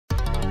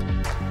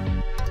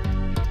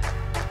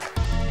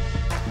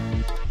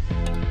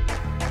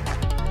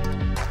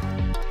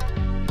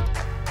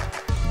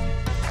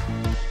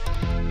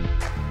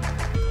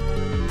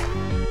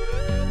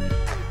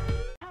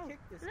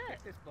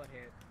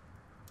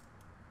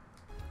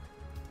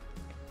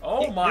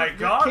my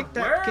god,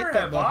 where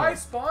have I butthole.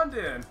 spawned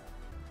in?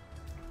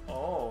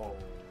 Oh,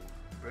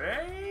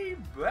 baby.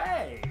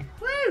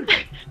 Woo!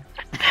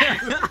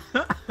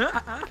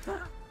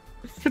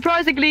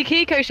 Surprisingly,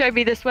 Kiko showed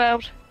me this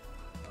world.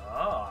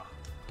 Ah.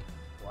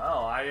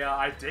 Well,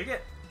 I dig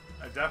it.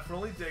 I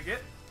definitely dig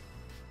it.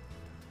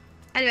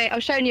 Anyway, I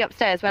was showing you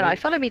upstairs, when I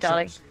follow me,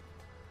 darling.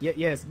 Yeah,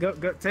 yes, go,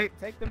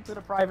 take them to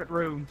the private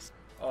rooms.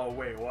 Oh,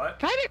 wait, what?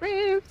 Private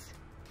rooms.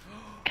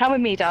 Come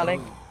with me,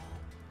 darling.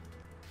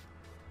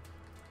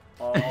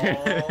 Oh.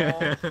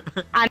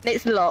 And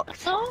it's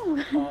locked. Oh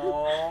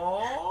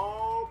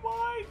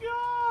my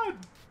god!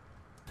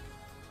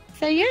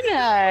 So you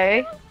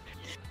know,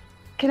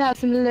 can have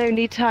some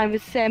lonely time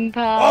with Senpai.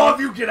 All of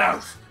you get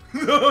out!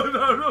 No,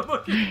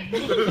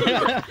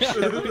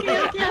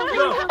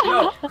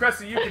 no,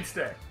 Cressy, you can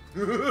stay.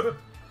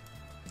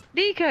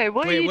 Nico,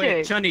 what are you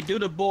doing? Chunny, do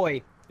the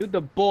boy. Do the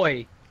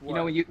boy. What? You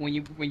know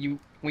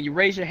when you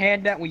raise your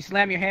hand down, when you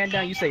slam your hand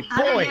down, you say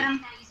boy.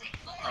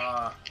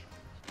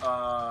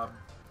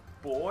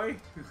 Boy?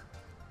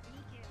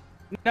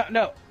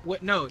 No,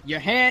 your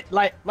hand,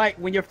 like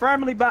when you're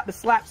firmly about to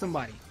slap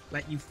somebody,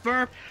 like you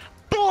firm.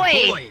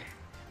 Boy.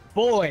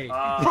 Boy.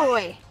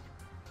 Boy.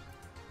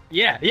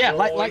 Yeah, boy?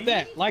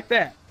 like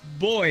that,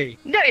 boy.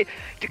 No.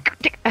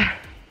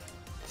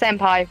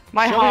 Senpai,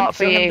 my heart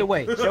for show you. him the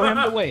way. Show him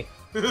the way.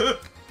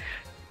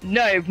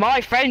 No,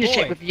 my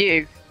friendship Boy. with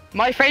you.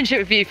 My friendship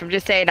with you from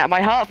just saying that.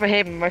 My heart for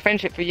him and my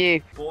friendship for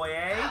you. Boy,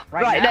 eh?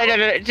 Right,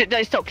 now?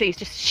 no, stop, please.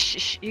 Just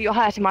shh. You're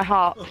hurting my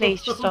heart.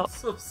 Please, just stop. I'm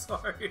so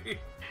sorry.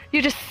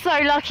 You're just so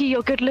lucky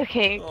you're good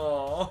looking.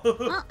 Oh.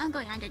 Oh, I'm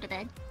going under the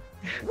bed.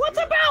 What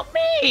about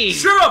me?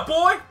 Shut up,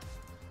 boy!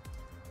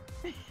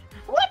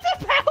 What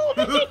about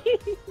me?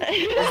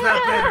 Is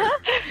that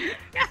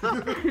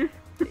better?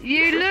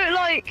 You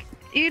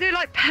look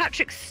like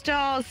Patrick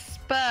Starr's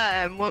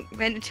sperm went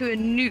into a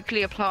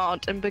nuclear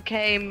plant and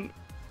became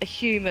a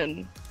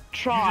human.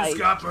 Tried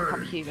got to become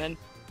burned. human.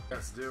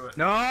 Let's do it.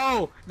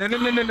 No.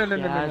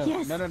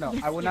 Yes. No.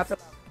 I will not.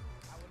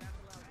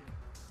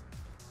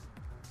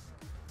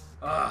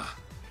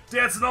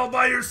 Dancing all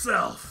by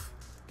yourself.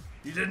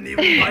 You didn't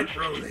even fight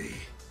Broly.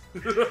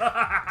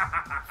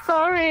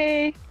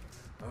 Sorry.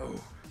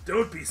 Oh,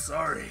 don't be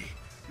sorry.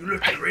 You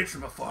looked great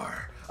from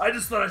afar. I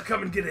just thought I'd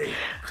come and get a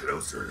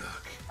closer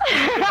look.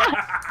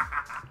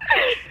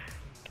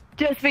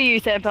 Just for you,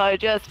 Senpai,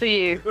 just for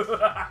you.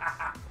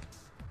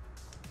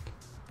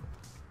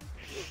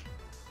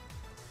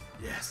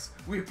 Yes,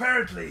 we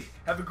apparently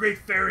have a great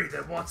fairy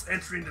that wants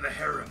entry into the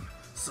harem,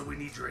 so we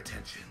need your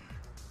attention.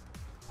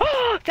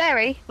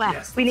 Fairy? Well,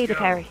 Yes, we let's need a go.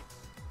 fairy.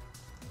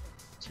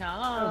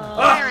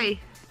 Ah! Fairy.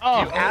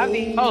 Oh,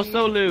 Abby. Oh,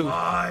 so Lou.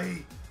 My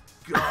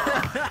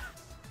God.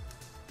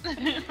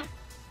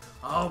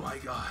 Oh my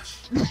gosh.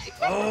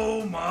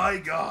 Oh my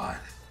god.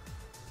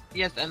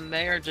 Yes, and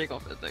they are jiggle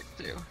physics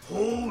too.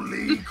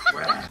 Holy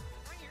crap.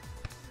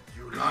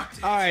 You locked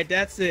it. Alright,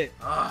 that's it.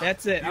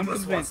 That's it. You I'm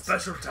must want convinced.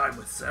 special time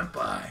with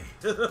Senpai.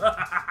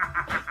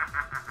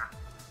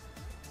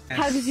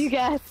 How did you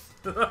guess?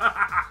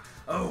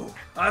 Oh,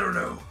 I don't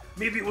know.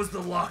 Maybe it was the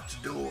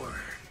locked door.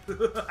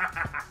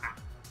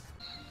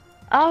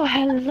 Oh,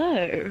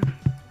 hello.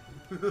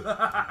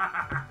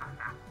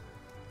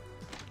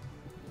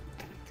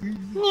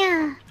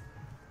 Yeah.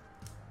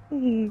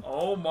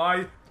 Oh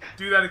my.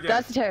 Do that again.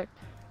 That's a turn.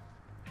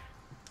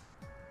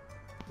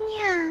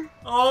 Yeah.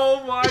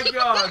 Oh my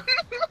god.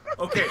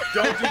 Okay,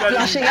 don't do that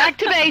Blushing anymore.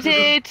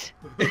 activated.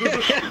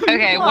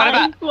 Okay, what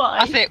about?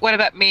 I'll say, what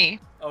about me?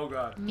 Oh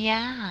god.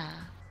 Yeah.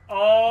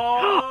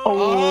 Oh.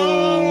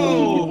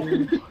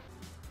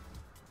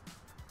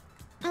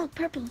 Oh,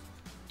 Purple.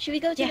 Should we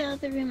go to the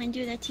other room and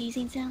do that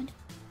teasing sound?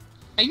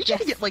 Are you trying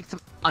to get like some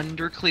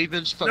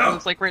undercleavage No.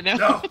 photos like right now?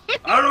 No,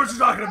 I don't know what you're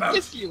talking about.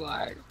 Yes, you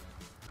are.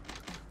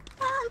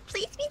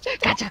 Please be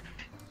gentle. Gotcha.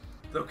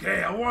 It's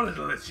okay, I wanted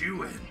to let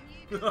you in.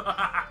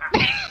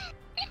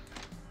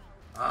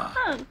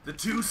 The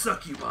two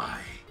succubi.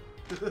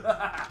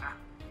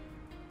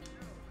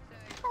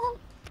 Oh.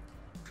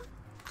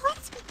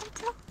 Please be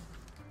gentle.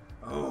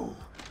 Oh,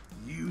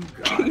 you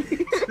got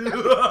it.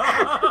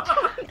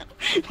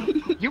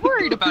 You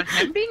worried about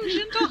him being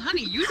gentle?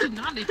 Honey, you did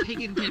not take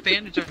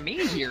advantage of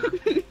me here.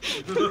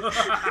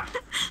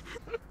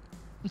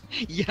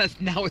 Yes,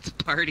 now it's a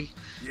party.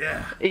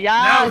 Yeah. Yes.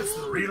 Now it's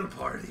the real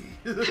party.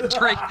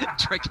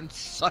 Drake can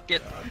suck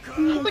it.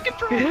 Look at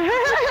Drake.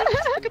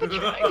 Look at the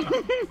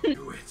Drake.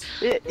 Do it.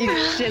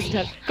 It's just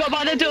her. Go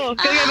by the door.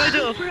 Go by the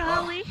door.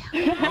 Probably.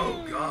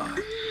 Oh god.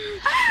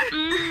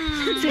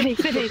 Sydney,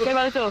 go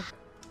by the door.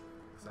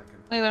 Second.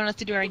 Wait, want us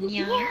to do our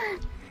meow?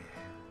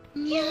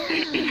 Yeah.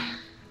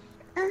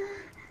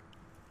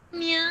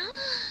 Meow.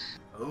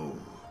 Oh.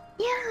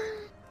 Yeah.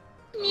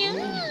 Meow.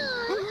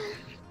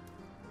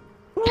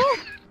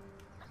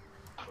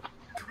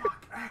 Come on,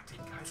 acting,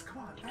 guys. Come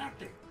on,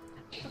 acting.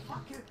 What the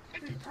fuck is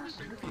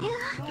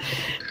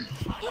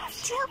It's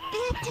too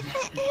big to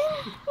fit in.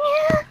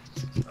 Yeah.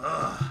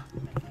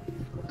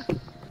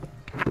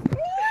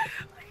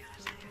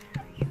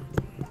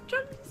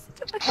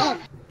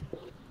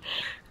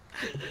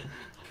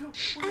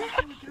 Hey,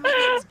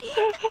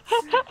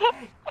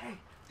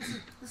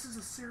 this is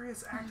a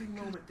serious acting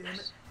moment, damn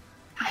it.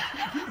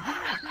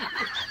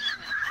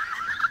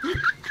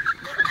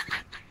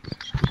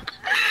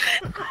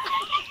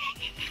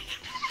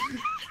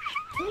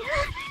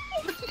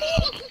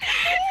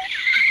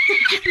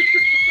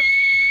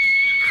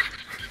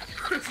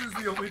 Chris is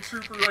the only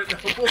trooper right now.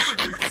 Both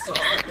of you saw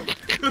him.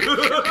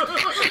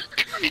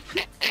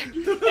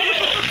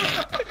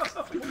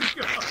 Oh my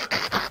god.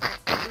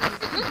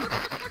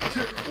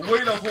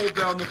 Way to hold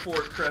down the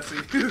fort, Cressy.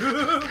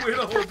 Way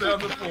to hold down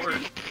the fort.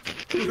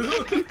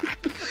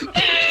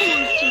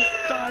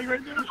 Just dying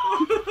right now.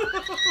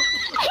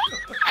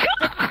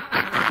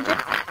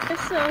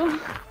 So.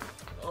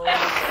 Oh my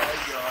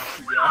gosh,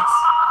 yes.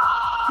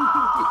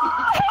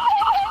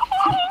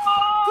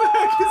 What the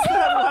heck is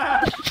that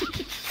laugh?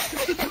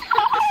 Is that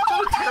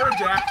a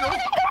pterodactyl?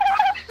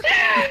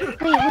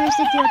 Wait, where's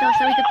the dildo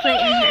so we can put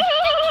it in her?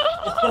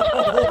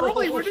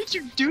 Really, what did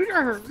you do to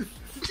her?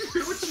 Did you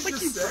hear what she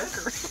just said?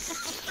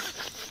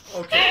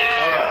 Okay,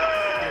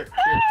 alright.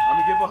 Here. I'm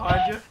gonna get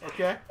behind you,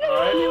 okay?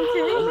 Alright? I'm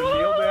gonna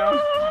kneel down.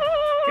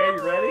 Okay,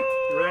 you ready?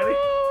 You ready?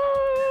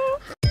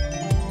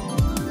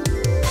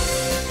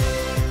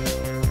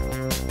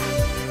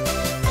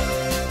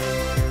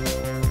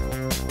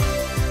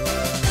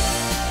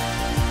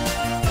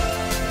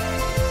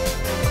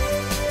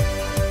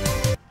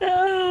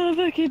 Oh,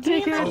 fucking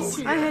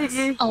dickhead. I hate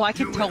you. Oh, I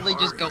could totally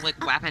just go like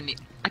weapon.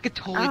 I could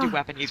totally do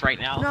weaponies right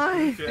now. No.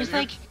 Okay. It's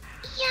like,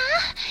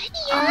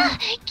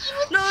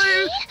 No.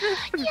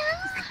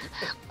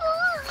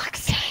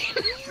 fuck's sake.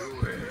 Do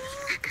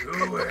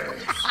it.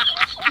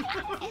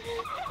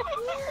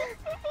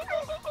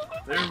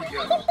 There we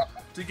go.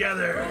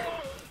 Together.